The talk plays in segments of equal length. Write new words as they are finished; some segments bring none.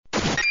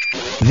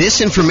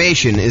This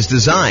information is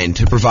designed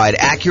to provide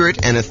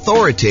accurate and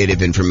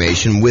authoritative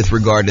information with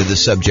regard to the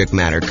subject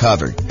matter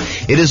covered.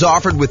 It is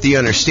offered with the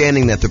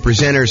understanding that the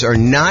presenters are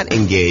not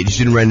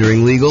engaged in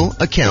rendering legal,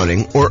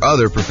 accounting, or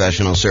other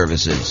professional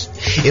services.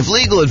 If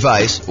legal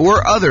advice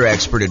or other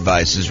expert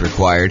advice is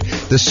required,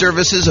 the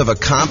services of a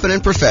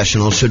competent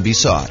professional should be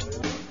sought.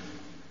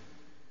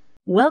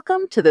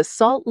 Welcome to the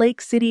Salt Lake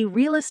City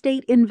Real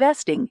Estate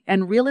Investing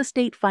and Real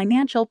Estate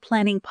Financial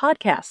Planning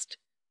Podcast.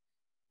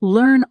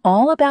 Learn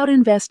all about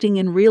investing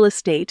in real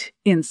estate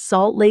in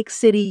Salt Lake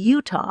City,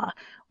 Utah,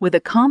 with a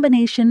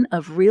combination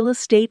of real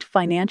estate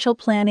financial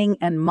planning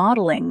and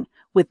modeling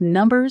with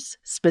numbers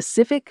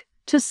specific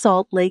to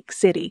Salt Lake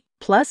City,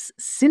 plus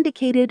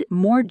syndicated,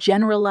 more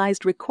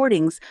generalized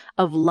recordings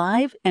of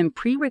live and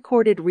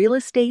pre-recorded real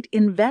estate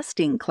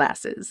investing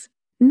classes,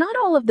 not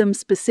all of them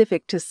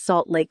specific to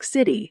Salt Lake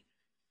City.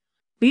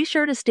 Be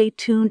sure to stay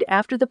tuned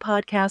after the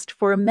podcast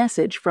for a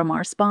message from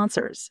our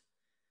sponsors.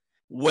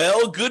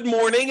 Well, good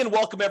morning and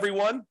welcome,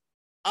 everyone.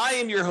 I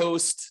am your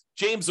host,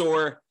 James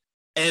Orr,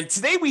 and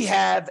today we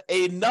have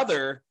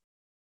another,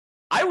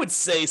 I would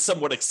say,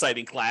 somewhat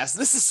exciting class.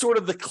 This is sort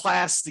of the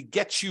class to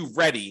get you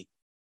ready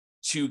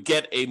to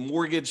get a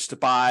mortgage to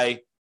buy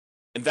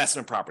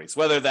investment properties,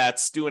 whether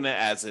that's doing it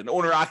as an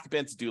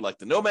owner-occupant to do like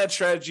the nomad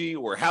strategy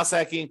or house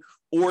hacking,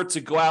 or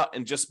to go out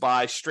and just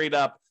buy straight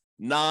up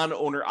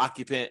non-owner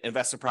occupant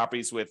investment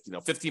properties with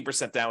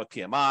 15% down with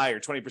PMI, or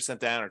 20%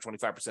 down, or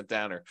 25%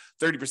 down, or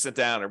 30%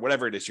 down, or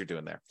whatever it is you're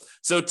doing there.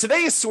 So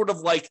today is sort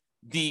of like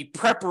the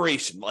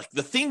preparation, like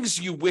the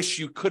things you wish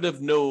you could have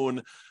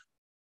known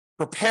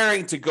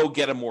preparing to go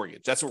get a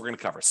mortgage. That's what we're going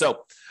to cover.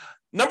 So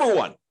number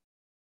one,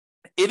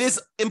 it is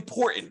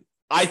important,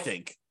 I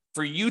think,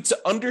 for you to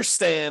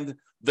understand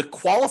the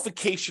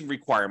qualification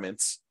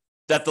requirements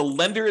that the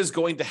lender is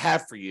going to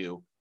have for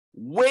you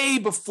way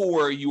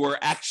before you are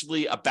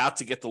actually about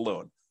to get the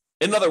loan.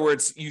 In other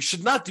words, you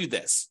should not do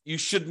this. You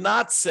should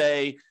not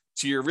say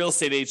to your real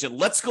estate agent,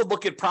 let's go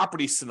look at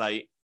properties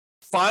tonight,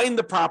 find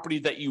the property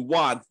that you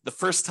want the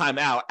first time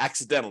out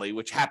accidentally,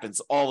 which happens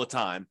all the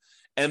time,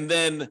 and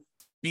then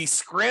be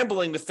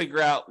scrambling to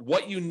figure out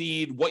what you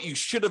need, what you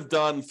should have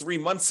done 3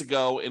 months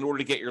ago in order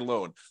to get your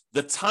loan.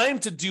 The time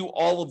to do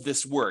all of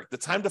this work, the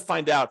time to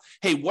find out,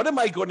 hey, what am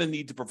I going to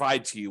need to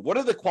provide to you? What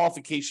are the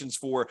qualifications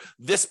for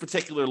this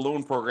particular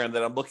loan program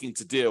that I'm looking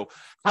to do?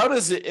 How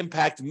does it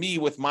impact me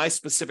with my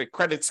specific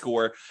credit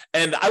score?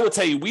 And I will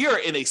tell you, we are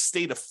in a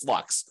state of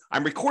flux.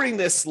 I'm recording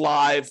this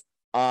live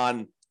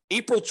on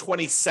April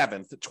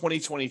 27th,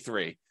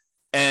 2023.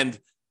 And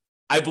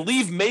I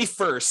believe May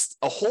 1st,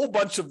 a whole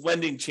bunch of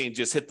lending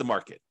changes hit the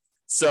market.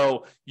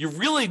 So you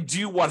really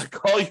do want to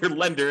call your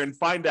lender and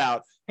find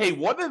out, hey,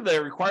 what are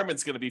the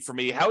requirements going to be for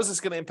me? How is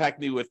this going to impact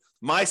me with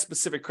my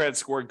specific credit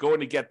score going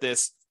to get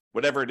this,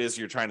 whatever it is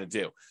you're trying to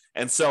do?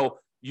 And so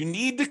you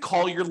need to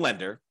call your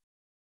lender.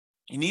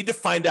 You need to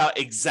find out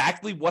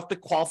exactly what the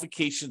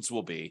qualifications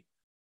will be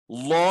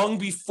long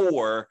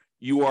before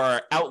you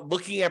are out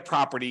looking at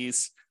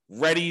properties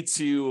ready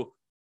to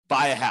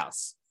buy a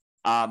house.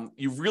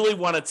 You really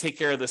want to take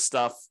care of this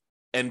stuff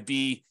and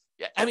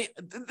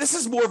this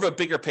is more of a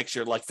bigger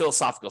picture, like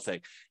philosophical thing.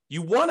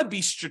 You want to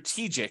be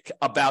strategic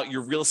about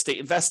your real estate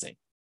investing.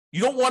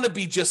 You don't want to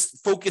be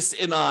just focused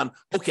in on,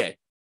 okay,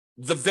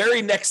 the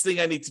very next thing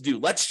I need to do,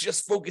 let's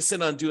just focus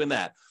in on doing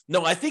that.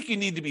 No, I think you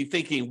need to be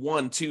thinking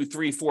 1, 2,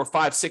 3, 4,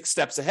 5, 6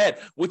 steps ahead,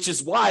 which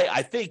is why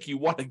I think you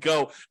want to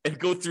go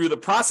through the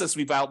process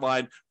we've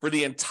outlined for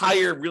the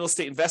entire real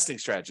estate investing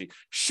strategy.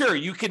 Sure,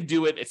 you can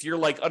do it if you're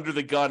like under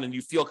the gun and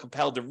you feel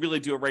compelled to really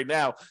do it right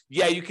now.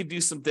 Yeah, you can do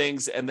some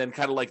things and then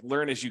kind of like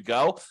learn as you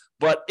go.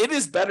 But it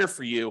is better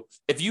for you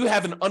if you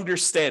have an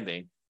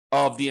understanding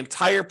of the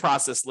entire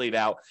process laid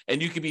out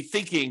and you can be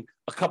thinking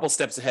a couple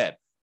steps ahead.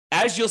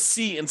 As you'll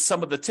see in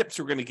some of the tips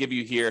we're going to give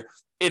you here,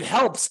 it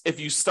helps if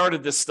you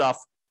started this stuff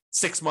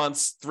 6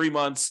 months, 3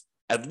 months,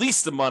 at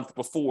least a month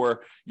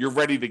before you're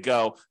ready to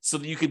go, so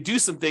that you can do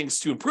some things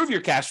to improve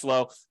your cash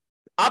flow,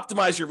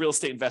 optimize your real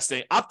estate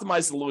investing,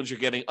 optimize the loans you're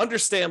getting,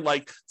 understand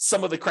like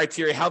some of the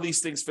criteria, how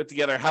these things fit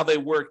together, how they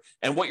work,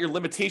 and what your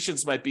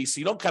limitations might be, so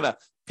you don't kind of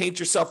paint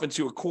yourself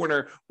into a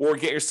corner or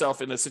get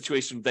yourself in a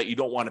situation that you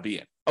don't want to be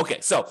in. Okay,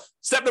 so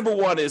step number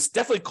one is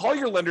definitely call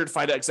your lender to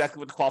find out exactly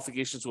what the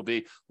qualifications will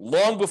be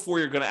long before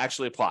you're going to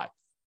actually apply.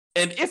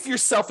 And if you're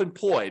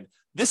self-employed,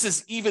 this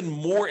is even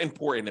more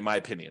important, in my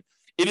opinion.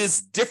 It is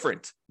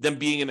different than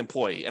being an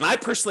employee. And I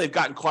personally have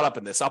gotten caught up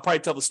in this. I'll probably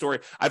tell the story.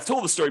 I've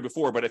told the story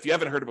before, but if you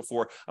haven't heard it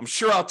before, I'm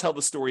sure I'll tell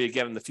the story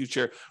again in the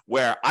future,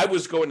 where I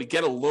was going to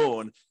get a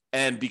loan.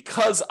 And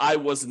because I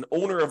was an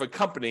owner of a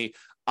company,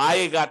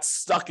 I got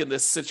stuck in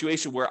this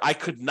situation where I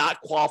could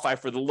not qualify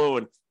for the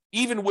loan,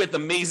 even with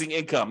amazing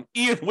income,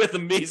 even with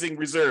amazing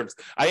reserves.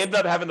 I ended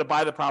up having to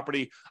buy the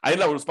property. I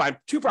ended up buying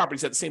 2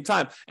 properties at the same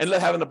time, and ended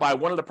up having to buy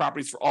one of the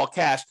properties for all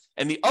cash.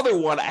 And the other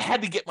one, I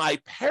had to get my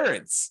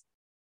parents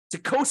to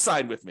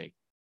co-sign with me.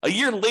 A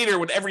year later,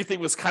 when everything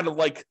was kind of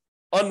like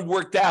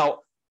unworked out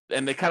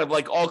and they kind of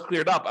like all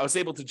cleared up, I was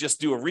able to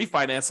just do a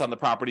refinance on the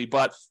property.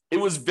 But it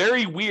was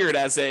very weird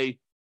as a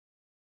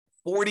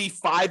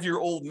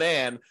 45-year-old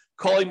man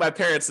calling my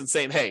parents and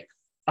saying, hey,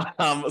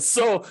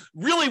 so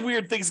really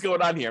weird things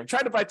going on here. I'm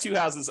trying to buy 2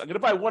 houses. I'm going to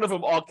buy one of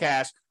them all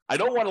cash. I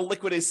don't want to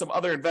liquidate some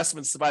other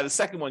investments to buy the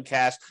second one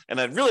cash, and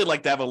I'd really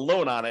like to have a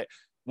loan on it.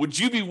 Would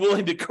you be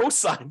willing to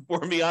co-sign for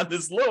me on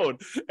this loan?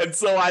 And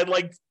so I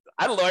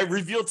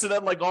revealed to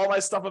them like all my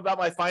stuff about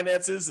my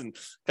finances and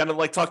kind of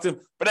like talk to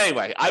them. But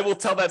anyway, I will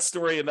tell that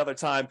story another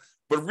time.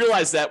 But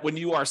realize that when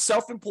you are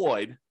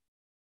self-employed,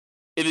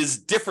 it is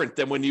different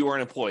than when you are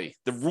an employee.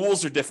 The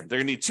rules are different. They're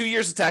going to need 2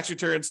 years of tax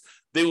returns.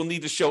 They will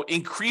need to show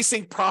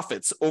increasing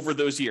profits over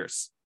those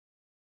years.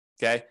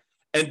 Okay.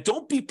 And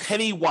don't be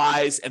penny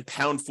wise and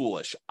pound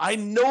foolish. I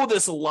know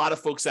there's a lot of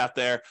folks out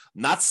there,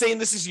 I'm not saying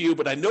this is you,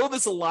 but I know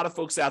there's a lot of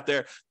folks out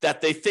there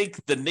that they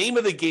think the name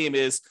of the game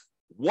is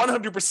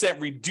 100%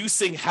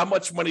 reducing how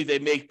much money they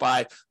make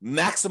by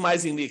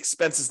maximizing the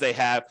expenses they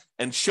have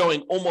and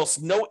showing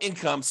almost no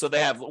income, so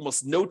they have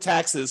almost no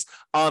taxes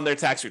on their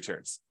tax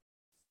returns.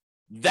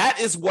 That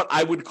is what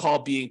I would call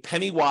being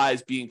penny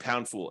wise, being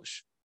pound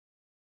foolish.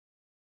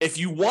 If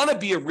you want to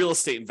be a real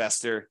estate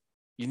investor,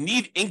 you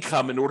need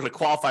income in order to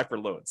qualify for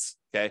loans,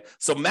 okay?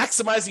 So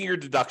maximizing your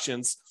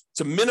deductions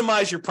to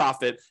minimize your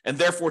profit and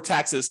therefore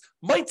taxes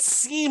might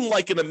seem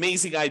like an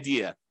amazing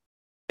idea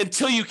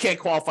until you can't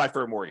qualify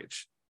for a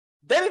mortgage.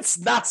 Then it's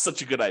not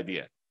such a good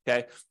idea,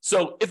 okay?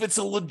 So if it's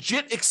a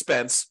legit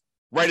expense,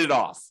 write it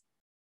off.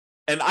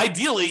 And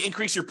ideally,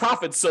 increase your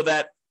profits so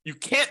that you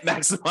can't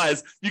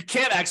maximize, you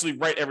can't actually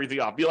write everything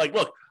off. Be like,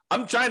 look,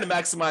 I'm trying to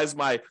maximize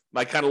my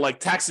kind of like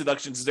tax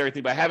deductions and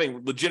everything by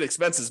having legit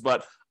expenses,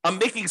 but I'm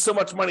making so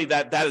much money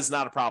that is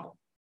not a problem.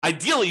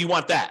 Ideally, you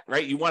want that,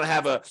 right? You want to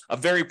have a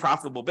very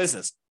profitable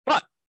business,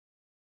 but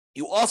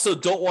you also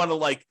don't want to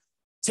like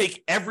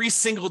take every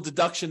single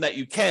deduction that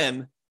you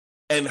can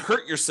and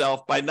hurt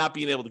yourself by not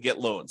being able to get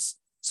loans.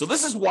 So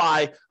this is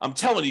why I'm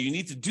telling you, you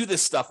need to do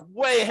this stuff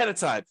way ahead of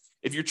time.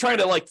 If you're trying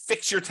to like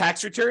fix your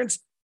tax returns,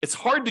 it's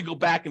hard to go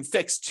back and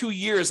fix 2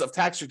 years of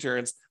tax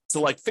returns to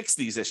like fix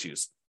these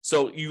issues.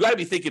 So you got to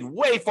be thinking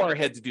way far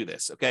ahead to do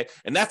this, okay?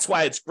 And that's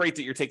why it's great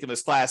that you're taking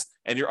this class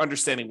and you're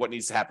understanding what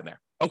needs to happen there.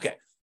 Okay,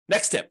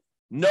 next tip,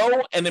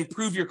 know and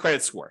improve your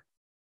credit score.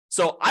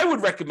 So I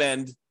would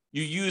recommend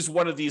you use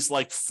one of these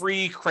like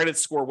free credit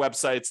score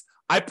websites.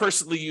 I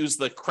personally use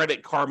the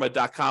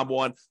creditkarma.com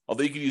one,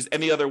 although you can use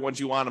any other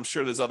ones you want. I'm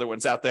sure there's other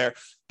ones out there.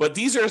 But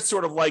these are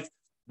sort of like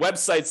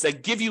websites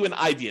that give you an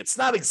idea. It's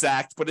not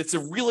exact, but it's a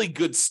really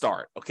good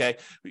start, okay?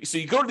 So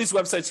you go to these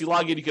websites, you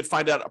log in, you can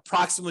find out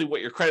approximately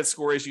what your credit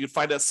score is. You can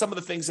find out some of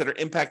the things that are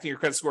impacting your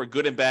credit score,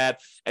 good and bad,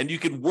 and you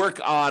can work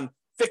on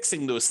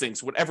fixing those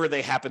things, whatever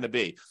they happen to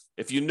be.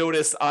 If you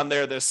notice on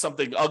there's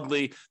something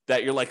ugly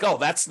that you're like, oh,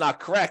 that's not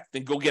correct,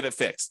 then go get it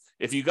fixed.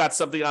 If you got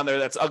something on there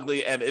that's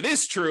ugly and it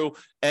is true,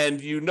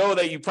 and you know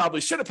that you probably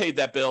should have paid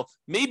that bill,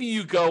 maybe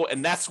you go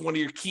and that's one of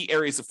your key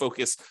areas of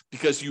focus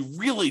because you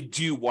really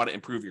do want to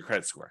improve your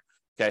credit score.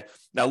 Okay.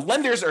 Now,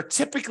 lenders are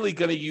typically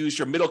going to use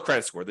your middle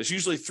credit score. There's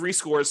usually 3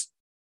 scores.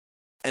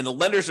 And the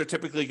lenders are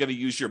typically going to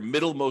use your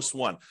middlemost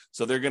one.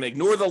 So they're going to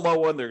ignore the low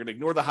one, they're going to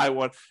ignore the high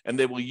one, and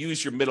they will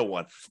use your middle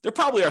one. There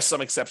probably are some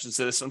exceptions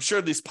to this. I'm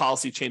sure these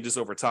policy changes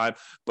over time,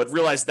 but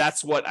realize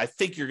that's what I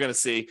think you're going to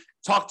see.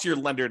 Talk to your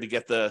lender to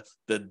get the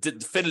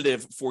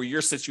definitive for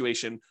your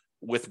situation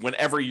with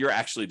whenever you're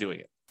actually doing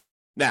it.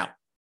 Now,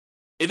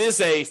 it is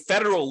a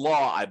federal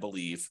law, I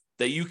believe,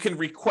 that you can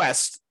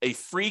request a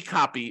free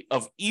copy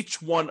of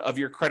each one of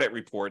your credit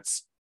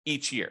reports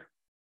each year.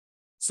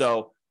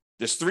 So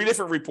there's 3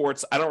 different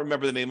reports. I don't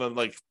remember the name of them,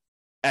 like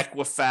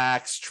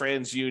Equifax,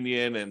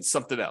 TransUnion, and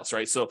something else,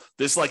 right? So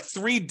there's like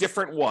 3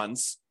 different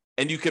ones,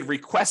 and you can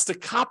request a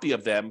copy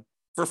of them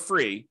for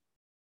free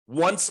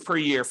once per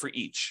year for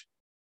each.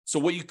 So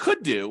what you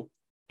could do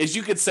is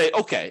you could say,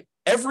 okay,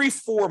 every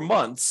 4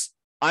 months,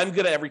 I'm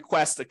going to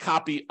request a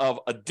copy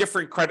of a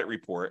different credit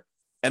report,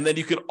 and then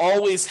you could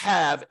always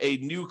have a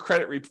new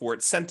credit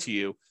report sent to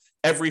you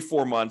every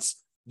 4 months.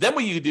 Then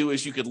what you do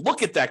is you could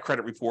look at that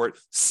credit report,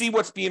 see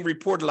what's being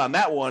reported on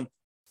that one,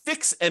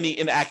 fix any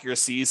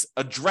inaccuracies,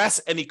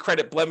 address any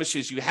credit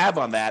blemishes you have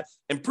on that,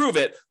 improve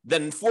it.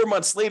 Then 4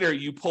 months later,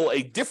 you pull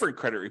a different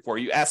credit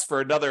report. You ask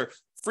for another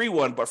free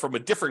one, but from a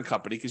different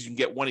company because you can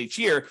get one each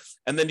year.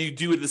 And then you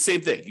do the same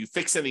thing. You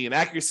fix any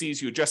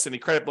inaccuracies, you address any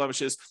credit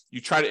blemishes,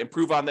 you try to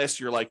improve on this.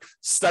 You're like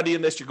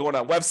studying this, you're going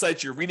on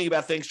websites, you're reading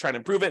about things, trying to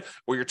improve it,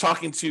 or you're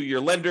talking to your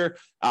lender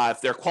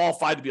if they're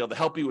qualified to be able to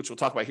help you, which we'll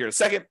talk about here in a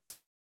second.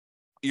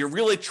 You're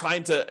really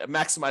trying to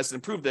maximize and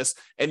improve this,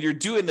 and you're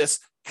doing this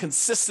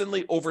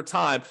consistently over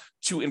time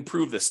to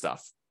improve this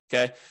stuff,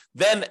 okay?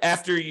 Then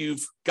after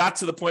you've got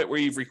to the point where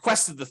you've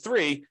requested the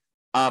 3,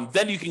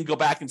 then you can go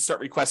back and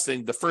start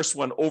requesting the first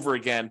one over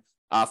again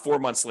 4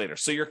 months later.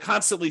 So you're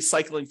constantly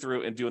cycling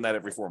through and doing that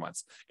every 4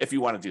 months if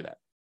you want to do that,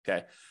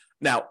 okay?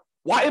 Now,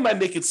 why am I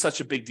making such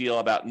a big deal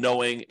about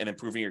knowing and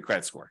improving your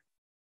credit score?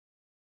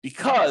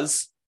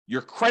 Because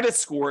your credit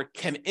score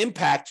can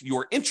impact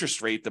your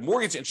interest rate, the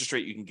mortgage interest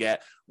rate you can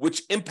get,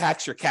 which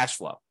impacts your cash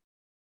flow.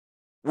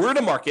 We're in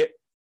a market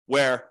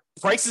where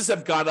prices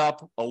have gone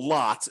up a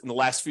lot in the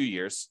last few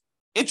years.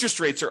 Interest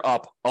rates are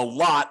up a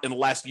lot in the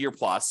last year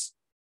plus.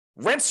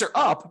 Rents are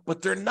up,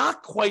 but they're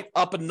not quite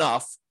up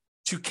enough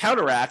to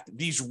counteract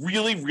these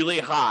really, really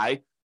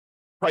high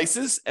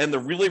prices and the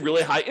really,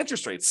 really high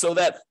interest rates, so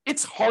that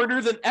it's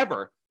harder than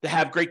ever to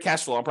have great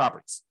cash flow on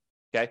properties.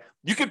 Okay.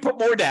 You can put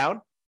more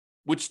down,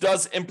 which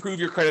does improve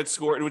your credit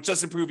score, and which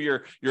does improve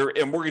your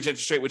mortgage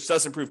interest rate, which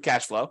does improve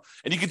cash flow.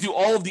 And you can do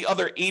all of the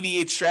other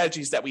 88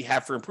 strategies that we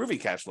have for improving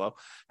cash flow.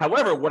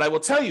 However, what I will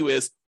tell you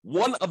is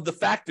one of the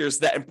factors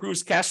that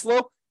improves cash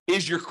flow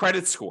is your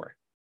credit score.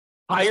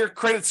 Higher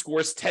credit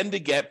scores tend to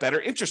get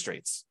better interest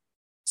rates.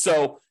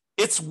 So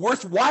it's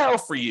worthwhile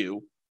for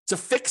you to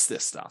fix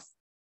this stuff,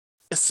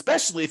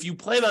 especially if you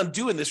plan on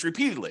doing this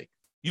repeatedly.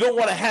 You don't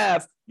want to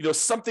have,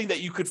 something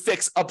that you could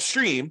fix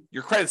upstream,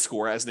 your credit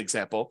score, as an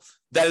example,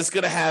 that is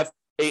going to have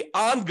an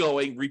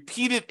ongoing,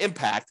 repeated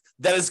impact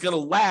that is going to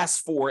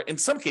last for, in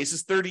some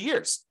cases, 30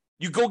 years.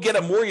 You go get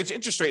a mortgage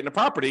interest rate in a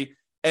property,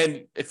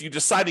 and if you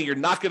decide you're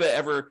not going to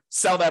ever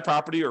sell that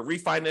property or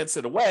refinance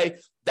it away,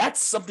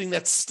 that's something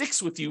that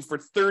sticks with you for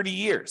 30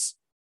 years.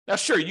 Now,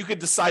 sure, you could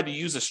decide to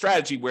use a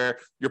strategy where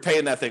you're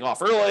paying that thing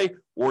off early,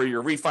 or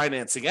you're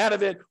refinancing out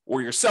of it,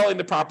 or you're selling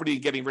the property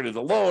and getting rid of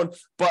the loan.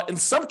 But in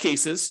some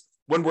cases,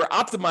 when we're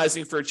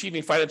optimizing for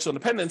achieving financial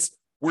independence,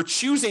 we're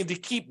choosing to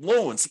keep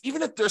loans,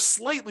 even if they're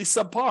slightly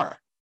subpar.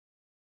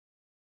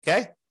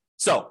 Okay?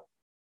 So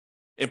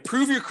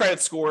improve your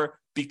credit score,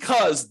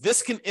 because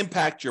this can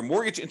impact your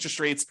mortgage interest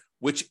rates,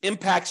 which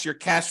impacts your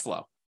cash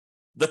flow.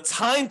 The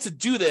time to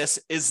do this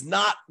is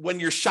not when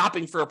you're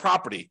shopping for a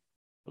property.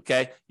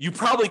 Okay, you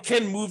probably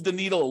can move the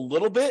needle a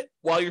little bit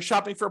while you're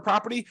shopping for a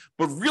property,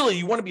 but really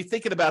you want to be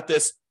thinking about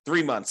this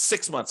 3 months,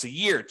 6 months, a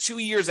year, 2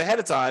 years ahead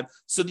of time,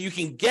 so that you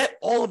can get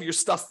all of your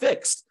stuff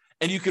fixed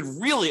and you can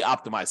really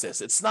optimize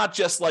this. It's not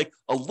just like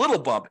a little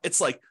bump,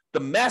 it's like the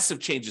massive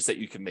changes that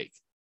you can make.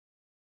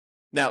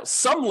 Now,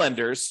 some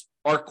lenders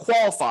are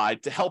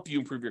qualified to help you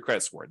improve your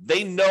credit score.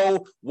 They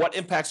know what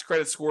impacts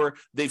credit score.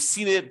 They've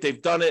seen it,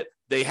 they've done it.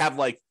 They have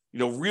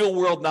real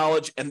world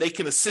knowledge, and they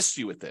can assist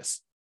you with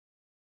this.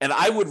 And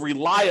I would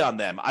rely on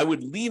them. I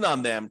would lean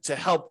on them to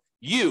help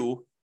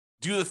you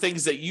do the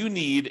things that you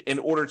need in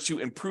order to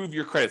improve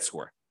your credit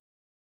score.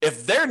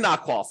 If they're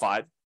not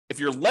qualified, if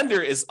your lender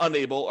is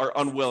unable or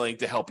unwilling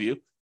to help you,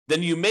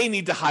 then you may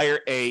need to hire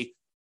a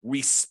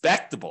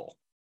respectable,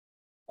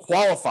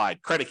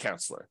 qualified credit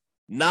counselor,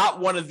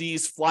 not one of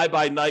these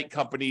fly-by-night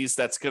companies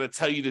that's going to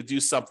tell you to do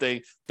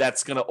something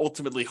that's going to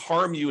ultimately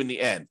harm you in the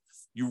end.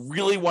 You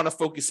really want to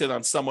focus in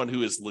on someone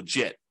who is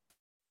legit.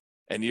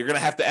 And you're going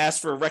to have to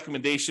ask for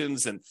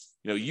recommendations and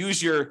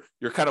use your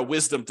kind of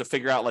wisdom to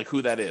figure out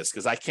who that is,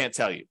 because I can't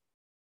tell you.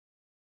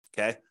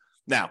 Okay.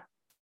 Now,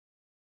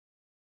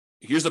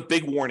 here's a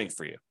big warning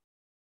for you.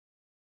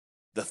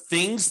 The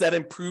things that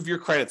improve your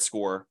credit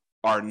score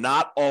are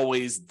not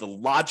always the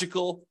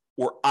logical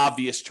or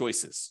obvious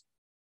choices.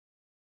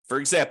 For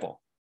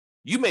example,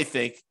 you may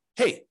think,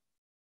 hey,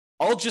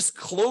 I'll just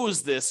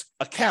close this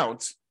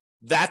account.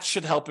 That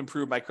should help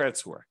improve my credit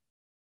score.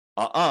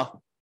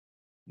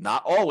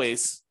 Not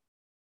always.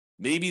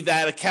 Maybe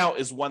that account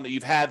is one that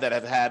you've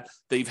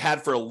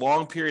had for a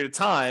long period of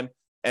time,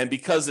 and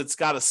because it's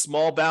got a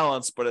small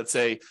balance, but it's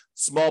a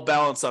small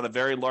balance on a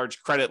very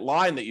large credit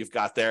line that you've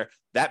got there,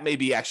 that may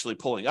be actually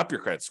pulling up your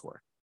credit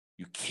score.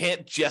 You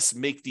can't just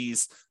make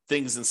these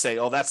things and say,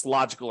 oh, that's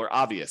logical or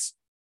obvious.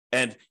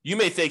 And you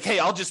may think, hey,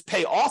 I'll just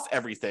pay off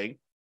everything.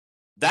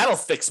 That'll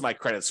fix my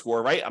credit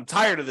score, right? I'm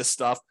tired of this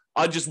stuff.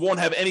 I just won't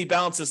have any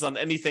balances on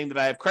anything that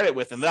I have credit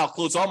with, and then I'll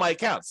close all my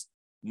accounts.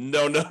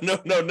 No.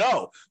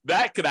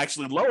 That could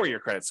actually lower your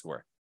credit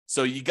score.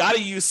 So you got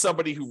to use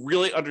somebody who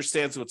really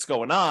understands what's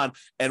going on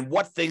and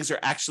what things are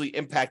actually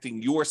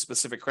impacting your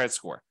specific credit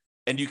score.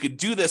 And you could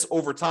do this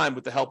over time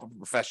with the help of a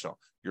professional,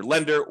 your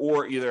lender,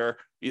 or either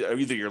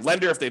your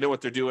lender if they know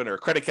what they're doing, or a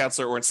credit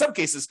counselor, or in some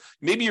cases,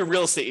 maybe your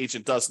real estate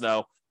agent does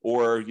know,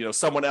 or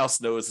someone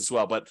else knows as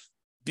well. But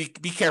be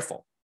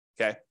careful.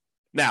 Okay.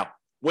 Now,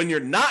 when you're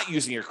not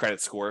using your credit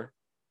score,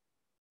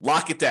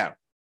 lock it down.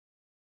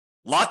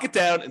 Lock it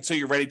down until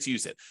you're ready to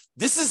use it.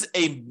 This is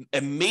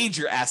a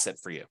major asset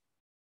for you.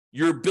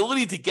 Your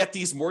ability to get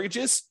these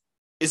mortgages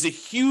is a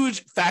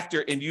huge factor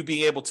in you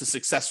being able to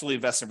successfully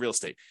invest in real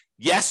estate.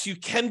 Yes, you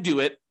can do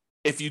it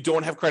if you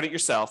don't have credit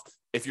yourself,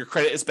 if your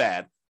credit is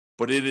bad,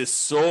 but it is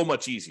so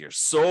much easier,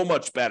 so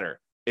much better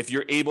if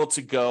you're able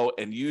to go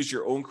and use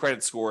your own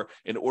credit score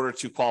in order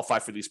to qualify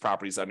for these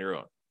properties on your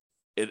own.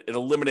 It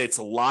eliminates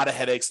a lot of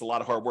headaches, a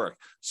lot of hard work.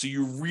 So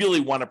you really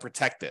want to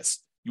protect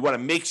this. You want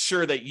to make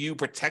sure that you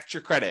protect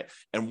your credit.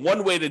 And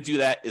one way to do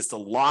that is to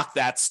lock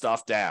that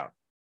stuff down.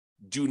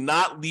 Do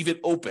not leave it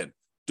open.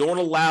 Don't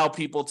allow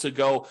people to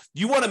go.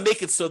 You want to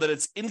make it so that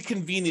it's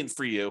inconvenient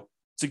for you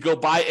to go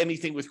buy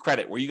anything with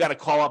credit, where you got to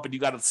call up and you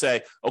got to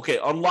say, okay,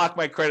 unlock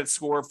my credit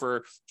score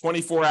for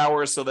 24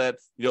 hours so that,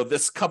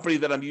 this company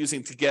that I'm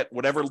using to get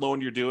whatever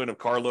loan you're doing, a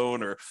car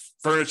loan or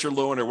furniture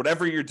loan or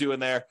whatever you're doing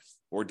there,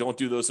 or don't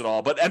do those at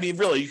all. But I mean,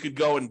 really, you could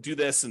go and do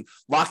this and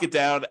lock it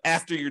down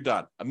after you're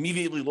done.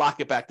 Immediately lock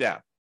it back down.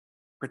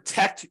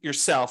 Protect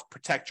yourself,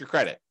 protect your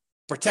credit.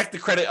 Protect the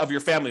credit of your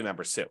family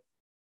members too.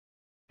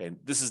 And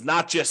this is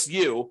not just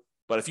you,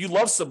 but if you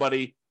love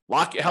somebody,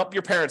 help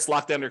your parents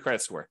lock down their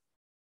credit score,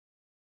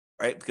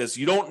 right? Because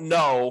you don't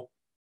know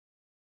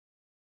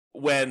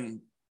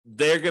when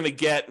they're going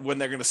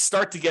to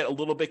start to get a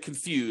little bit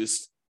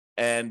confused,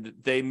 and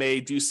they may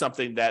do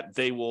something that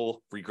they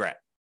will regret.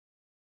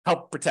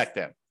 Help protect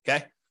them,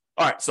 okay?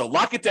 All right, so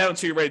lock it down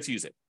until you're ready to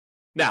use it.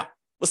 Now,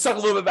 let's talk a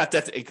little bit about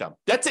debt to income.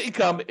 Debt to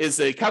income is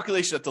a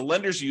calculation that the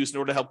lenders use in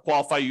order to help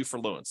qualify you for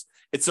loans.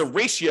 It's a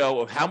ratio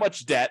of how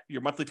much debt,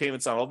 your monthly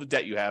payments on all the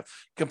debt you have,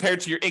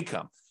 compared to your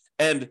income.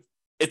 And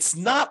it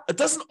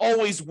doesn't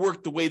always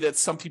work the way that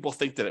some people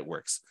think that it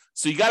works.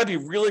 So you got to be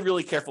really,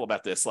 really careful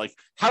about this. Like,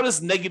 how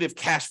does negative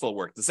cash flow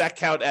work? Does that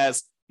count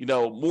as,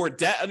 more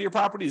debt on your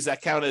property? Does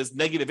that count as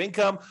negative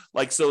income?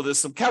 So there's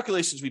some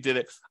calculations we did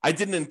it. I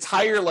did an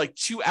entire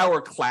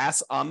 2-hour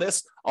class on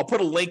this. I'll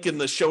put a link in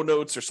the show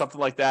notes or something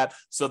like that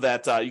so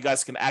that you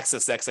guys can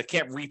access that, because I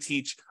can't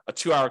reteach a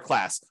 2-hour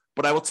class.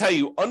 But I will tell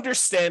you,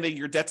 understanding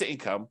your debt to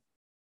income,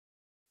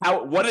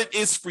 what it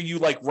is for you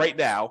right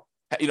now,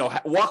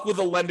 walk with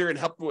a lender and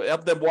help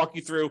them walk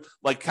you through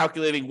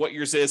calculating what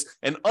yours is,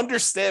 and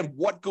understand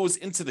what goes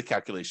into the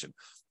calculation.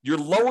 Your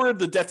lower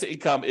the debt to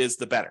income is,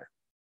 the better.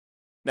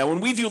 Now,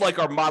 when we do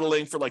our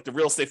modeling for the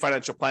real estate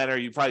financial planner,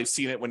 you've probably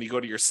seen it when you go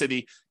to your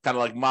city, kind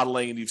of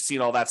modeling, and you've seen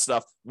all that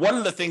stuff. One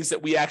of the things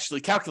that we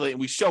actually calculate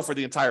and we show for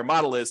the entire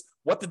model is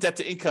what the debt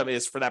to income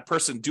is for that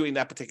person doing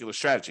that particular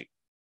strategy.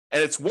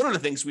 And it's one of the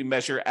things we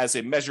measure as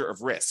a measure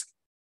of risk.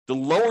 The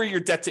lower your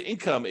debt to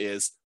income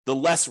is, the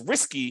less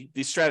risky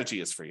the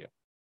strategy is for you.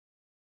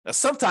 Now,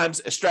 sometimes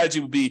a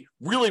strategy would be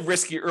really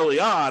risky early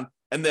on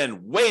and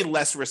then way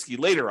less risky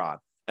later on.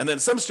 And then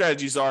some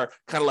strategies are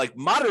kind of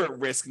moderate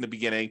risk in the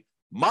beginning,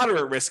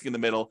 moderate risk in the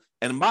middle,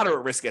 and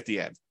moderate risk at the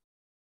end.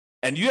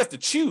 And you have to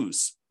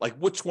choose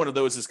which one of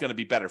those is going to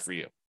be better for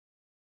you.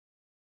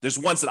 There's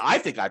ones that I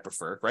think I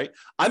prefer, right?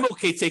 I'm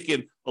okay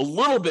taking a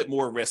little bit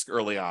more risk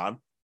early on,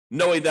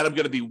 knowing that I'm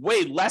going to be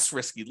way less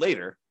risky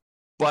later.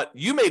 But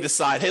you may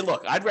decide, hey,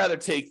 look, I'd rather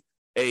take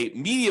a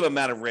medium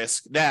amount of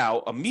risk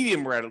now, a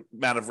medium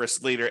amount of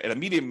risk later, and a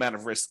medium amount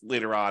of risk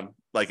later on,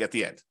 at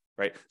the end,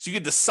 right? So you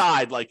can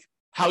decide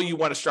how you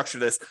want to structure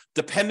this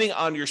depending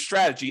on your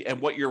strategy and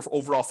what your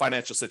overall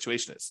financial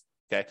situation is,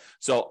 okay?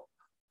 So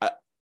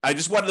I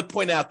just wanted to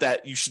point out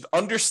that you should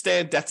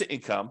understand debt to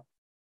income,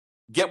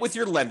 get with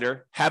your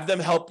lender, have them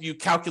help you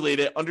calculate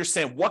it,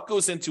 understand what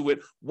goes into it,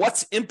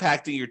 what's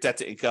impacting your debt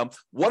to income,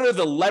 what are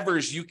the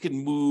levers you can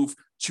move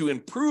to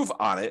improve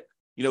on it.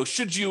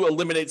 Should you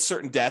eliminate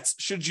certain debts?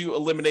 Should you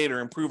eliminate or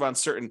improve on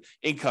certain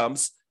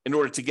incomes in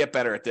order to get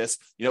better at this?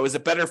 Is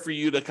it better for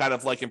you to kind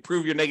of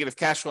improve your negative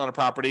cash flow on a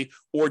property,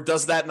 or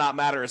does that not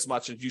matter as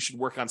much and you should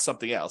work on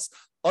something else?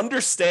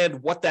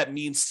 Understand what that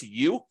means to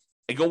you,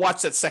 and go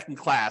watch that second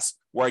class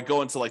where I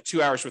go into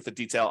 2 hours worth of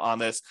detail on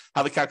this,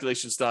 how the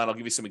calculation is done. I'll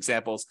give you some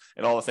examples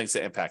and all the things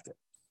that impact it.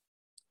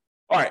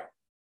 All right.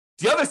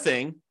 The other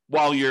thing,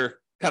 while you're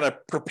kind of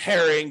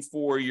preparing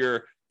for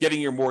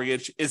getting your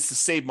mortgage, is to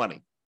save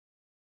money.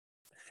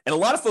 And a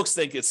lot of folks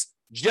think it's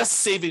just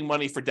saving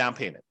money for down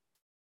payment.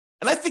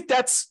 And I think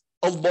that's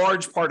a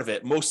large part of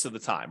it most of the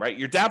time, right?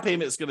 Your down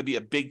payment is going to be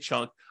a big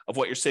chunk of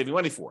what you're saving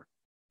money for.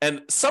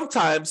 And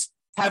sometimes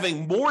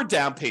having more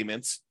down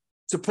payments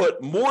to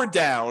put more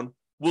down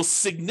will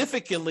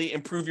significantly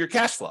improve your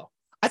cash flow.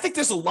 I think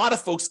there's a lot of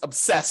folks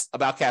obsessed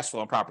about cash flow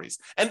on properties,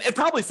 and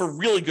probably for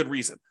really good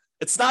reason.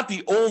 It's not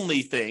the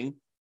only thing,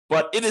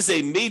 but it is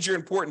a major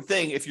important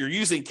thing if you're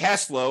using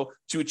cash flow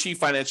to achieve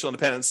financial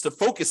independence, to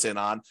focus in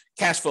on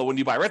cash flow when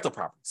you buy rental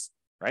properties,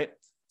 right?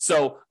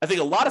 So I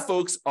think a lot of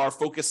folks are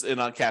focused in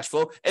on cash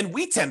flow, and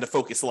we tend to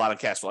focus a lot on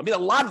cash flow. I mean, a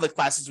lot of the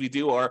classes we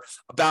do are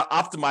about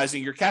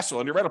optimizing your cash flow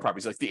on your rental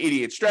properties, like the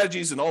 88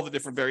 strategies and all the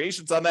different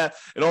variations on that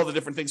and all the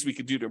different things we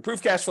could do to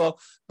improve cash flow.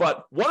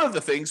 But one of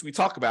the things we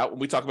talk about when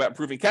we talk about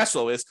improving cash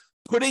flow is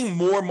putting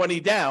more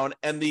money down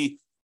and the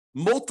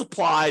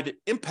multiplied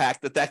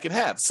impact that can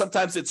have.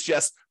 Sometimes it's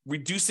just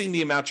reducing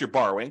the amount you're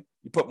borrowing.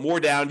 You put more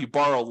down, you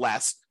borrow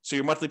less, so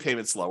your monthly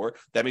payment's lower.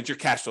 That means your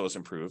cash flow is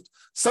improved.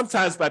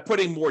 Sometimes by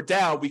putting more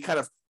down, we kind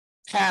of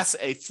pass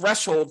a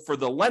threshold for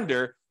the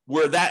lender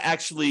where that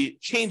actually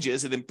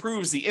changes and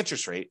improves the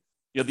interest rate.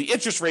 The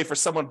interest rate for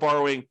someone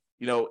borrowing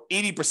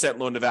 80%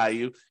 loan to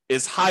value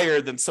is higher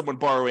than someone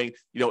borrowing,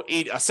 a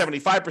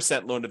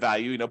 75% loan to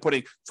value,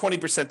 putting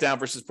 20% down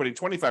versus putting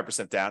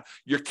 25% down.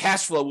 Your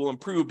cash flow will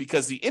improve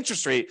because the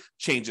interest rate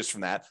changes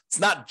from that. It's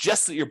not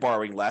just that you're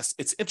borrowing less,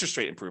 it's interest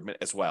rate improvement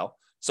as well.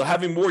 So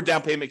having more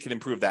down payment can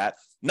improve that.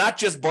 Not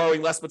just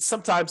borrowing less, but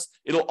sometimes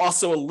it'll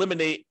also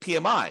eliminate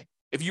PMI.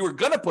 If you were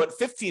going to put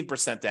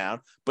 15%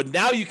 down, but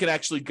now you can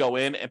actually go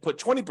in and put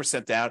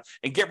 20% down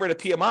and get rid of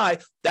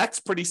PMI,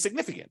 that's pretty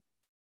significant.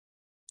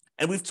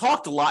 And we've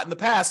talked a lot in the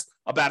past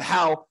about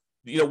how,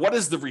 what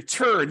is the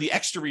return, the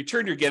extra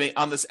return you're getting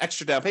on this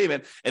extra down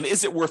payment, and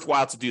is it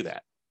worthwhile to do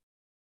that?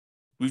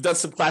 We've done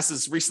some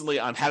classes recently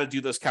on how to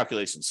do those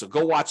calculations, so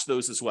go watch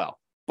those as well.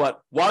 But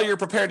while you're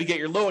preparing to get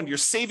your loan, you're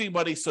saving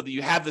money so that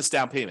you have this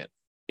down payment.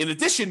 In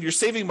addition, you're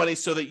saving money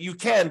so that you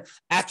can,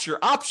 at your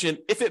option,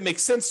 if it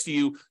makes sense to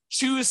you,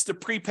 choose to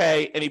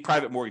prepay any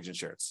private mortgage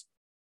insurance.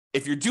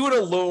 If you're doing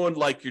a loan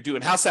like you're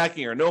doing house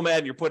hacking or Nomad,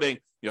 and you're putting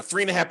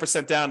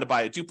 3.5% down to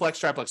buy a duplex,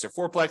 triplex, or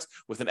fourplex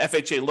with an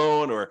FHA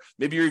loan, or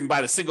maybe you're even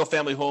buying a single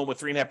family home with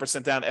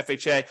 3.5% down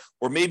FHA,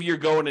 or maybe you're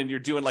going and you're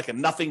doing like a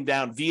nothing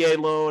down VA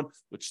loan,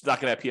 which is not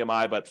going to have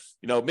PMI, but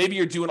maybe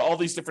you're doing all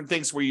these different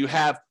things where you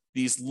have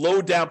these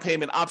low down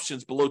payment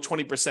options below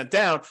 20%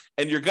 down,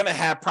 and you're going to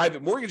have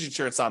private mortgage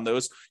insurance on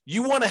those.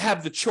 You want to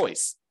have the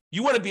choice.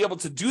 You want to be able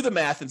to do the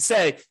math and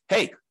say,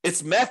 hey,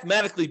 it's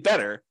mathematically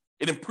better.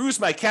 It improves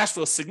my cash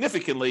flow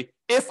significantly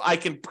if I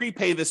can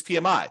prepay this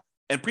PMI.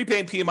 And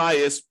prepaying PMI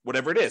is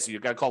whatever it is.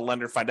 You've got to call a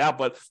lender and find out,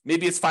 but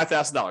maybe it's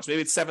 $5,000,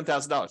 maybe it's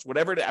 $7,000,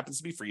 whatever it happens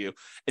to be for you.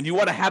 And you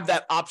want to have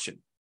that option.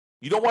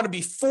 You don't want to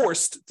be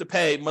forced to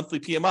pay monthly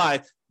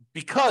PMI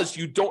because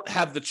you don't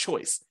have the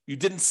choice. You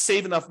didn't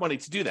save enough money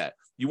to do that.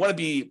 You want to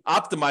be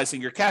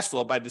optimizing your cash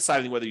flow by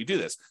deciding whether you do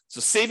this.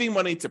 So saving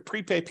money to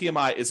prepay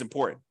PMI is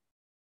important.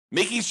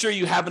 Making sure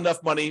you have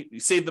enough money, you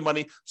save the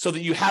money so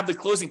that you have the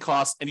closing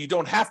costs and you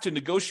don't have to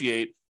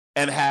negotiate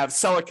and have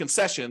seller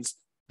concessions,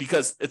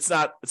 because it's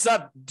not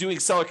doing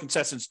seller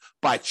concessions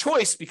by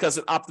choice because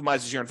it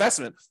optimizes your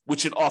investment,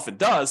 which it often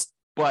does,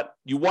 but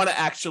you want to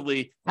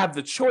actually have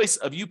the choice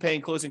of you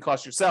paying closing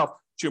costs yourself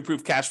to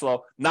improve cash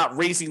flow, not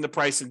raising the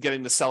price and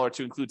getting the seller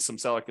to include some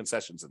seller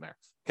concessions in there.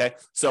 Okay,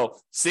 so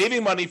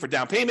saving money for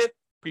down payment,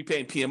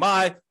 prepaying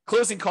PMI,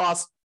 closing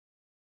costs,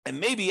 and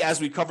maybe,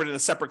 as we covered in a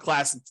separate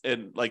class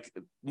and like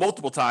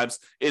multiple times,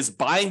 is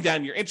buying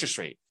down your interest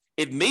rate.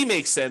 It may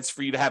make sense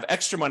for you to have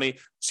extra money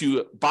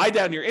to buy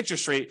down your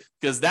interest rate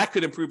because that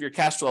could improve your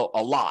cash flow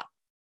a lot.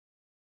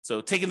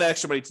 So taking that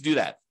extra money to do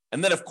that.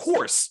 And then, of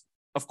course,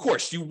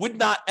 you would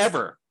not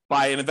ever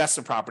buy an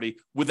investment property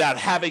without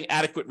having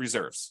adequate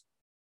reserves.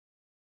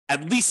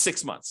 At least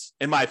 6 months,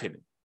 in my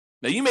opinion.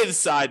 Now, you may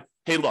decide,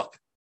 hey, look,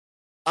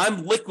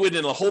 I'm liquid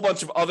in a whole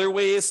bunch of other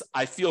ways.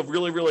 I feel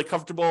really, really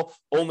comfortable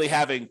only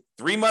having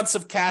 3 months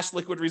of cash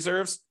liquid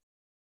reserves.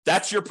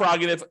 That's your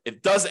prerogative.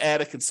 It does add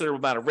a considerable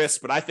amount of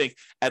risk, but I think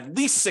at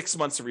least 6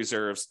 months of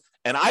reserves.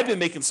 And I've been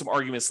making some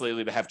arguments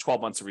lately to have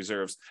 12 months of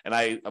reserves. And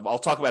I'll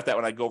talk about that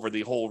when I go over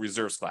the whole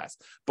reserves class.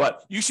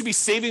 But you should be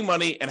saving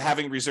money and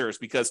having reserves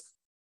because,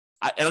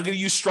 and I'm going to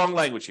use strong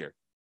language here,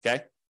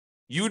 okay?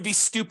 You would be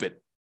stupid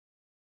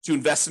to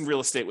invest in real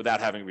estate without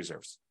having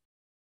reserves,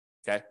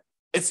 okay?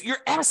 You're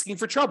asking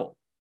for trouble.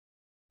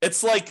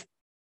 It's like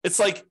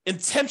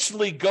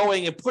intentionally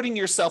going and putting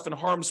yourself in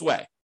harm's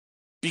way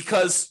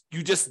because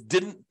you just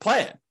didn't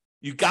plan.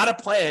 You got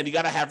to plan. You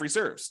got to have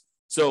reserves.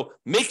 So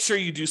make sure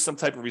you do some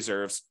type of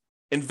reserves.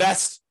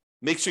 Invest.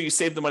 Make sure you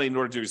save the money in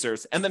order to do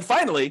reserves. And then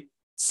finally,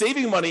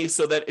 saving money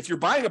so that if you're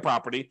buying a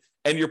property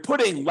and you're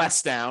putting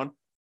less down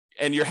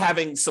and you're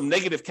having some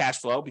negative cash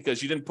flow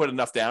because you didn't put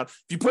enough down.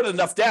 If you put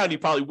enough down, you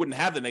probably wouldn't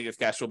have the negative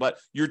cash flow, but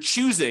you're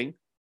choosing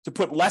to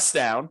put less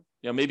down.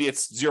 Maybe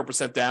it's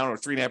 0% down or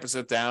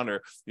 3.5% down,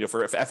 or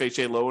for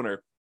FHA loan,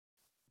 or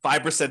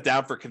 5%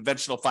 down for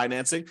conventional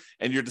financing,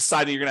 and you're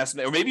deciding you're going to have some,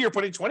 or maybe you're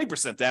putting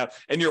 20% down,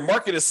 and your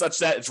market is such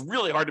that it's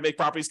really hard to make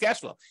properties cash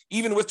flow,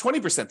 even with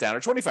 20% down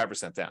or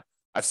 25% down.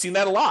 I've seen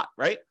that a lot,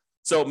 right?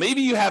 So maybe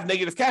you have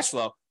negative cash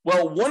flow.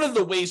 Well, one of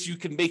the ways you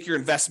can make your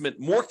investment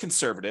more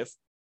conservative,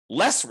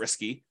 less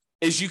risky,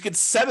 is you can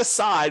set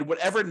aside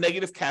whatever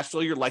negative cash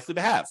flow you're likely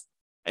to have,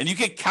 and you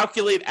can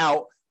calculate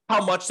out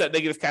how much that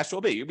negative cash flow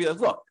will be. You'll be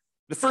like, look,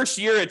 the first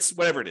year, it's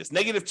whatever it is,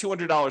 negative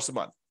 $200 a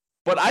month.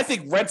 But I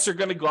think rents are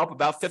going to go up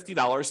about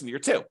 $50 in year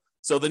 2.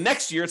 So the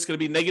next year, it's going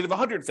to be negative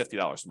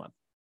 $150 a month.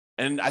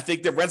 And I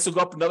think that rents will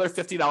go up another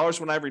 $50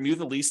 when I renew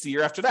the lease the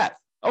year after that.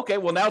 Okay,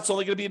 well, now it's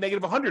only going to be a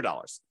negative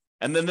 $100.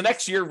 And then the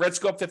next year, rents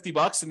go up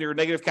 $50 and your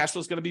negative cash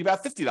flow is going to be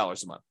about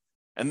 $50 a month.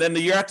 And then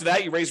the year after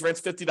that, you raise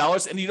rents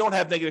 $50 and you don't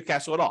have negative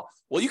cash flow at all.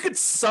 Well, you could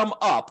sum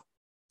up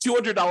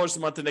 $200 a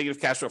month in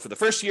negative cash flow for the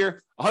first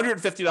year,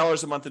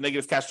 $150 a month in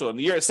negative cash flow in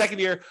the second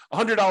year,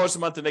 $100 a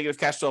month in negative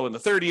cash flow in the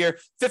third year,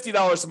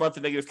 $50 a month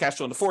in negative cash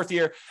flow in the fourth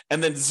year,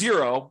 and then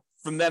zero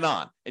from then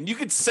on. And you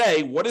could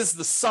say, what is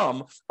the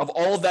sum of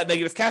all of that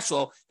negative cash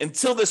flow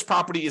until this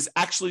property is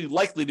actually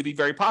likely to be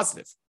very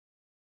positive?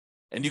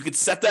 And you could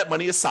set that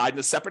money aside in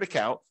a separate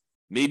account,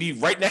 maybe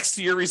right next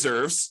to your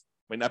reserves,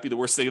 might not be the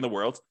worst thing in the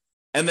world,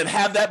 and then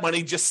have that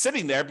money just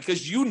sitting there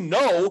because you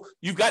know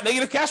you've got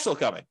negative cash flow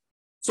coming.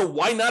 So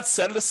why not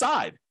set it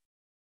aside?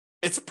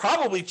 It's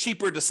probably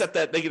cheaper to set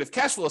that negative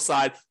cash flow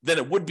aside than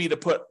it would be to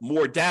put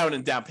more down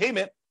in down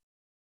payment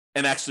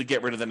and actually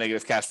get rid of the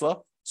negative cash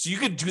flow. So you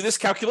could do this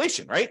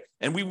calculation, right?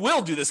 And we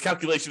will do this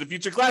calculation in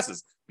future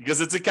classes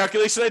because it's a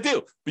calculation I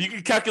do. But you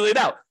can calculate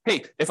out,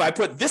 hey, if I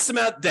put this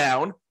amount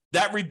down,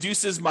 that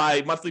reduces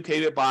my monthly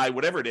payment by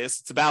whatever it is.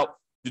 It's about,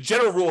 the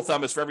general rule of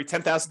thumb is for every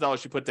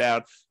 $10,000 you put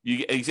down,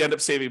 you end up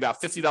saving about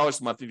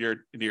 $50 a month in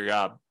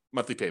your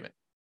monthly payment.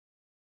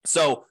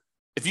 So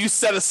if you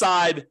set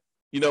aside,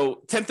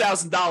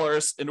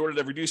 $10,000 in order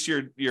to reduce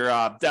your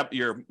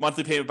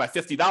monthly payment by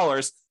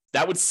 $50,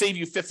 that would save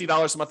you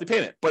 $50 a monthly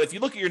payment. But if you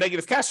look at your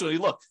negative cash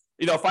flow,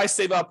 if I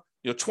save up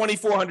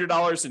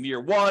 $2,400 in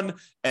year one,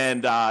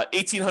 and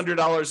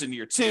 $1,800 in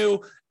year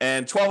two,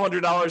 and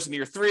 $1,200 in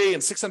year three,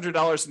 and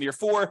 $600 in year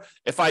four.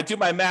 If I do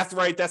my math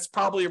right, that's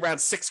probably around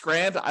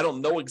 $6,000. I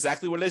don't know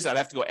exactly what it is. I'd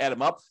have to go add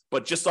them up,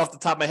 but just off the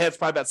top of my head, it's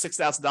probably about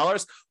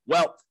 $6,000.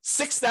 Well,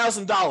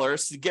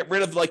 $6,000 to get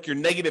rid of like your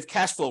negative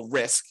cash flow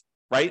risk,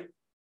 right?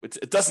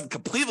 It doesn't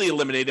completely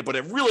eliminate it, but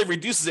it really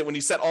reduces it when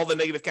you set all the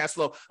negative cash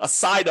flow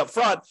aside up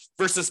front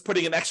versus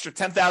putting an extra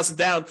 $10,000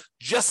 down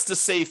just to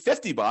save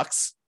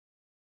 $50.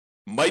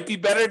 Might be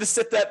better to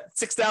set that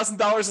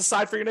 $6,000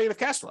 aside for your negative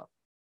cash flow.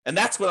 And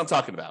that's what I'm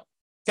talking about.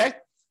 Okay.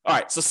 All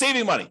right. So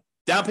saving money,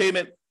 down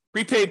payment,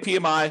 prepaid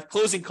PMI,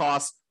 closing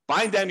costs,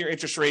 buying down your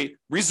interest rate,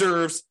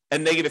 reserves,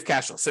 and negative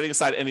cash flow, setting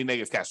aside any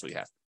negative cash flow you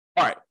have.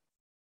 All right.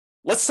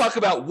 Let's talk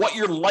about what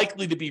you're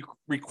likely to be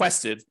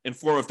requested in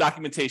form of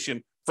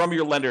documentation from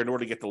your lender in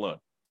order to get the loan.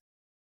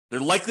 They're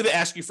likely to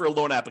ask you for a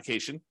loan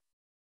application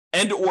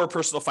and or a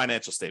personal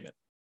financial statement.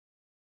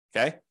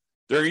 Okay.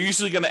 They're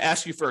usually going to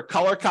ask you for a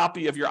color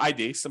copy of your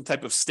ID, some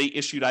type of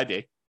state-issued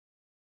ID,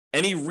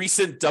 any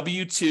recent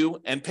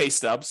W-2 and pay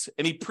stubs,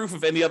 any proof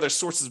of any other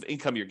sources of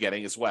income you're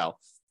getting as well.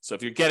 So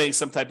if you're getting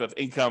some type of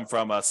income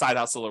from a side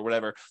hustle or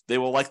whatever, they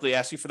will likely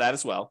ask you for that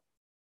as well.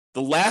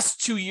 The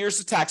last 2 years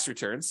of tax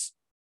returns.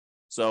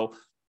 So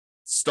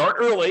start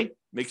early,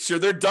 make sure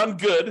they're done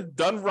good,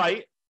 done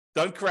right,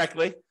 done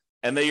correctly,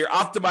 and that you're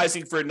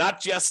optimizing for not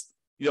just,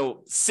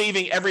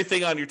 saving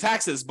everything on your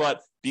taxes,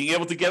 but being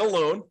able to get a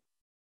loan.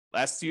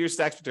 Last 2 years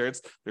tax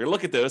returns, they're going to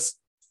look at those.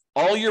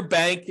 All your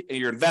bank,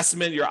 your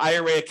investment, your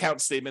IRA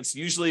account statements,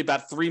 usually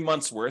about 3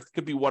 months worth.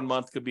 Could be 1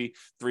 month, could be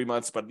 3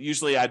 months, but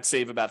usually I'd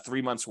save about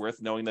 3 months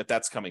worth, knowing that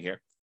that's coming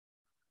here.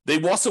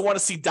 They also want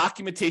to see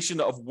documentation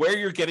of where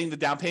you're getting the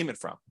down payment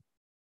from.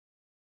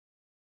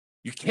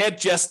 You can't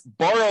just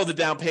borrow the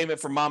down payment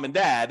from mom and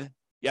dad.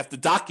 You have to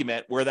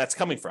document where that's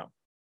coming from.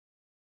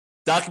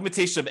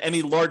 Documentation of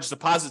any large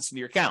deposits in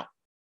your account.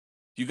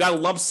 If you got a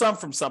lump sum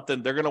from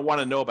something, they're going to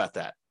want to know about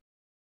that.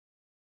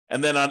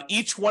 And then on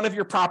each one of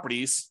your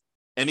properties,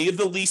 any of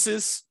the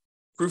leases,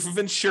 proof of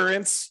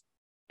insurance,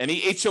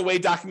 any HOA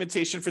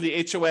documentation for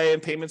the HOA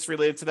and payments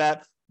related to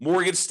that,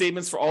 mortgage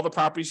statements for all the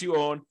properties you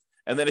own.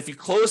 And then if you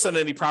closed on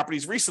any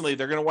properties recently,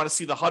 they're going to want to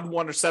see the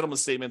HUD-1 or settlement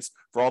statements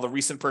for all the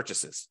recent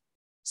purchases.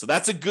 So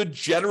that's a good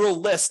general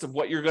list of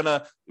what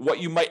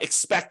you might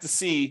expect to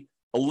see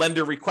a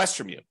lender request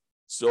from you.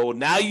 So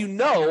now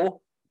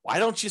why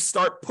don't you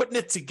start putting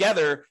it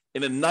together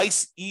in a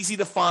nice, easy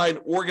to find,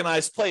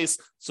 organized place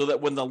so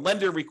that when the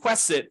lender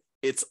requests it,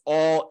 it's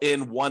all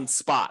in one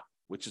spot,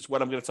 which is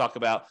what I'm going to talk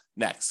about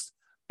next.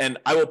 And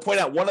I will point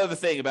out one other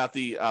thing about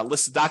the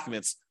list of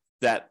documents,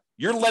 that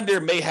your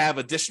lender may have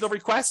additional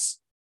requests.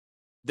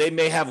 They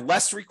may have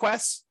less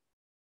requests,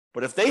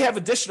 but if they have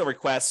additional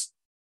requests,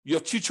 you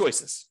have two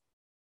choices.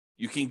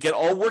 You can get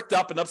all worked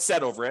up and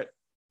upset over it.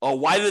 Oh,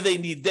 why do they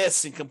need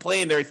this and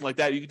complain and everything like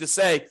that? You can just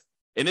say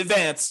in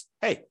advance,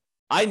 hey,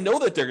 I know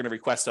that they're going to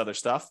request other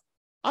stuff.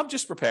 I'm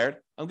just prepared.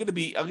 I'm going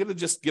to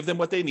just give them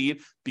what they need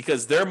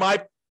because they're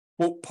my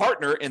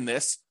partner in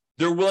this.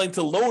 They're willing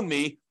to loan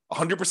me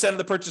 100% of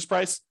the purchase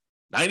price,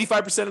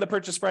 95% of the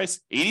purchase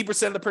price,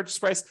 80% of the purchase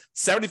price,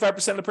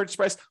 75% of the purchase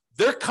price.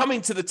 They're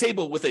coming to the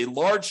table with a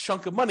large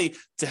chunk of money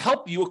to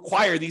help you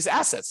acquire these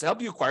assets, to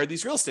help you acquire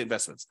these real estate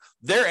investments.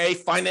 They're a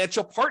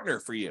financial partner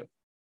for you.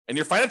 And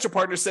your financial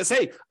partner says,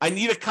 hey, I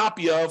need a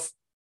copy of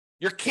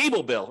your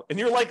cable bill. And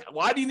you're like,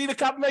 why do you need a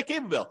copy of my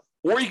cable bill?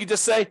 Or you could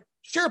just say,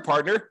 sure,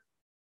 partner,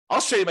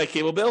 I'll show you my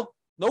cable bill.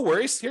 No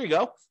worries. Here you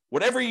go.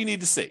 Whatever you need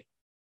to see.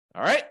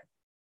 All right.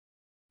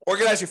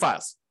 Organize your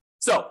files.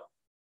 So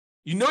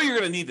you're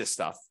going to need this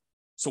stuff.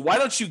 So why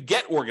don't you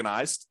get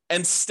organized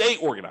and stay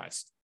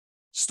organized?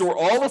 Store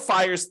all the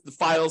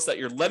files that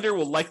your lender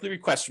will likely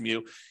request from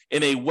you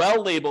in a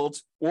well-labeled,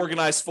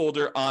 organized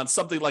folder on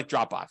something like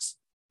Dropbox.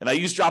 And I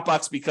use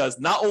Dropbox because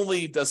not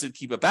only does it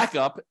keep a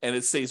backup and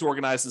it stays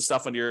organized and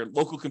stuff on your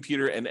local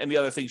computer and any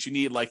other things you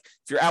need, like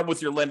if you're out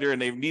with your lender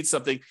and they need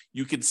something,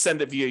 you can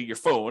send it via your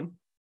phone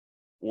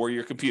or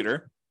your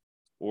computer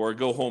or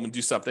go home and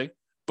do something.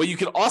 But you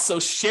can also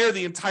share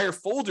the entire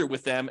folder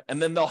with them,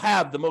 and then they'll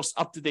have the most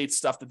up-to-date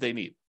stuff that they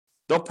need.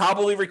 They'll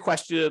probably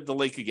request you the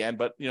link again,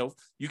 but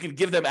you can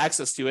give them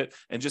access to it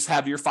and just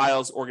have your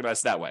files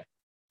organized that way.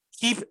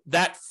 Keep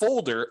that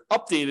folder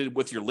updated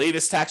with your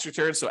latest tax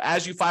return. So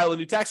as you file a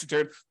new tax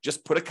return,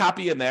 just put a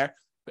copy in there.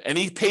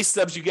 Any pay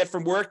stubs you get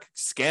from work,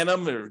 scan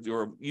them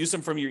or use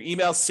them from your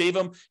email, save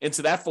them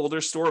into that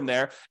folder, store them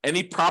there.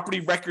 Any property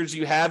records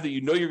you have that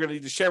you're going to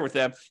need to share with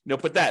them,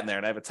 put that in there.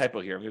 And I have a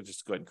typo here. I'm going to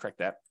just go ahead and correct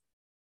that.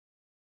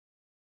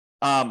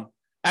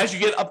 As you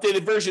get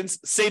updated versions,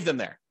 save them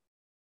there.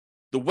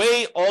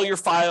 All your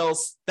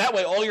files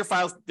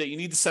that you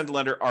need to send to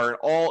lender are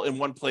all in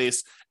one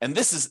place. And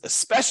this is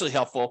especially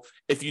helpful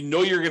if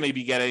you're going to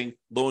be getting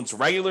loans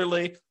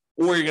regularly,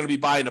 or you're going to be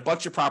buying a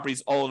bunch of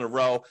properties all in a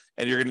row,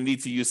 and you're going to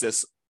need to use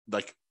this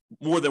like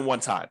more than one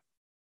time.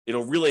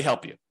 It'll really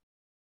help you.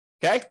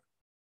 Okay.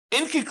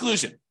 In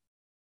conclusion,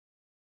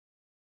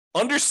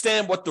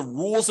 understand what the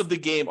rules of the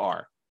game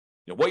are.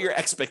 what your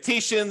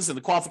expectations and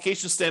the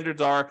qualification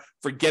standards are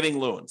for getting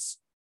loans.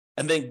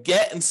 And then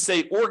get and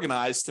stay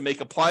organized to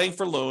make applying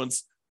for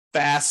loans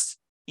fast,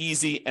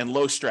 easy, and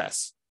low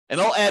stress. And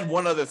I'll add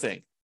one other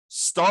thing.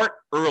 Start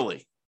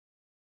early.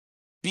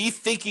 Be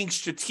thinking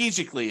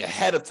strategically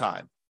ahead of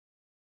time.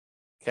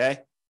 Okay?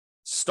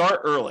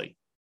 Start early.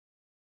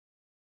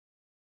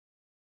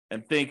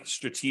 And think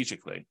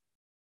strategically.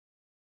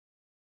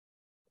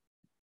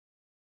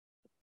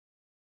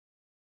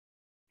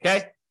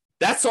 Okay?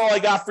 That's all I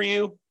got for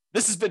you.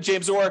 This has been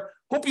James Orr.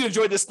 Hope you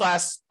enjoyed this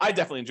class. I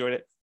definitely enjoyed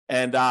it.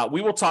 And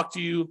we will talk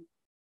to you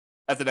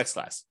at the next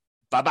class.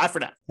 Bye-bye for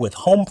now. With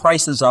home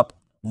prices up,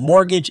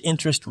 mortgage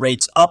interest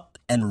rates up,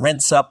 and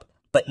rents up,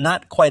 but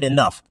not quite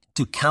enough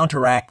to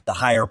counteract the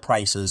higher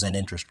prices and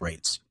interest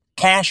rates.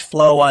 Cash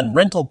flow on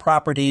rental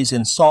properties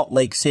in Salt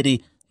Lake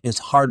City is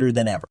harder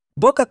than ever.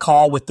 Book a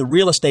call with the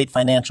Real Estate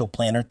Financial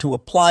Planner to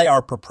apply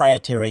our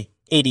proprietary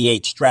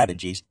 88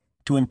 strategies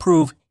to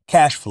improve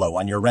cash flow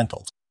on your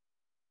rentals.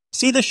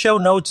 See the show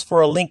notes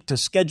for a link to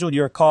schedule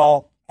your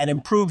call and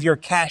improve your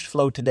cash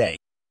flow today.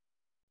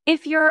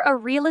 If you're a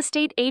real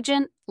estate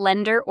agent,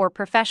 lender, or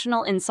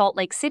professional in Salt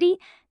Lake City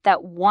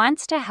that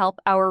wants to help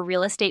our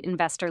real estate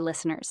investor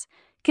listeners,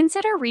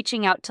 consider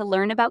reaching out to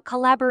learn about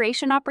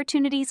collaboration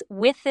opportunities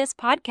with this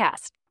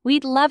podcast.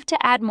 We'd love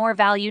to add more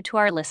value to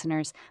our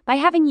listeners by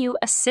having you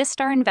assist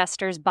our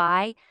investors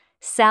buy,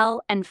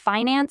 sell, and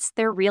finance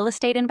their real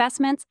estate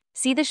investments.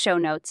 See the show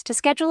notes to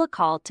schedule a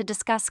call to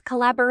discuss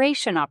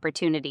collaboration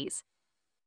opportunities.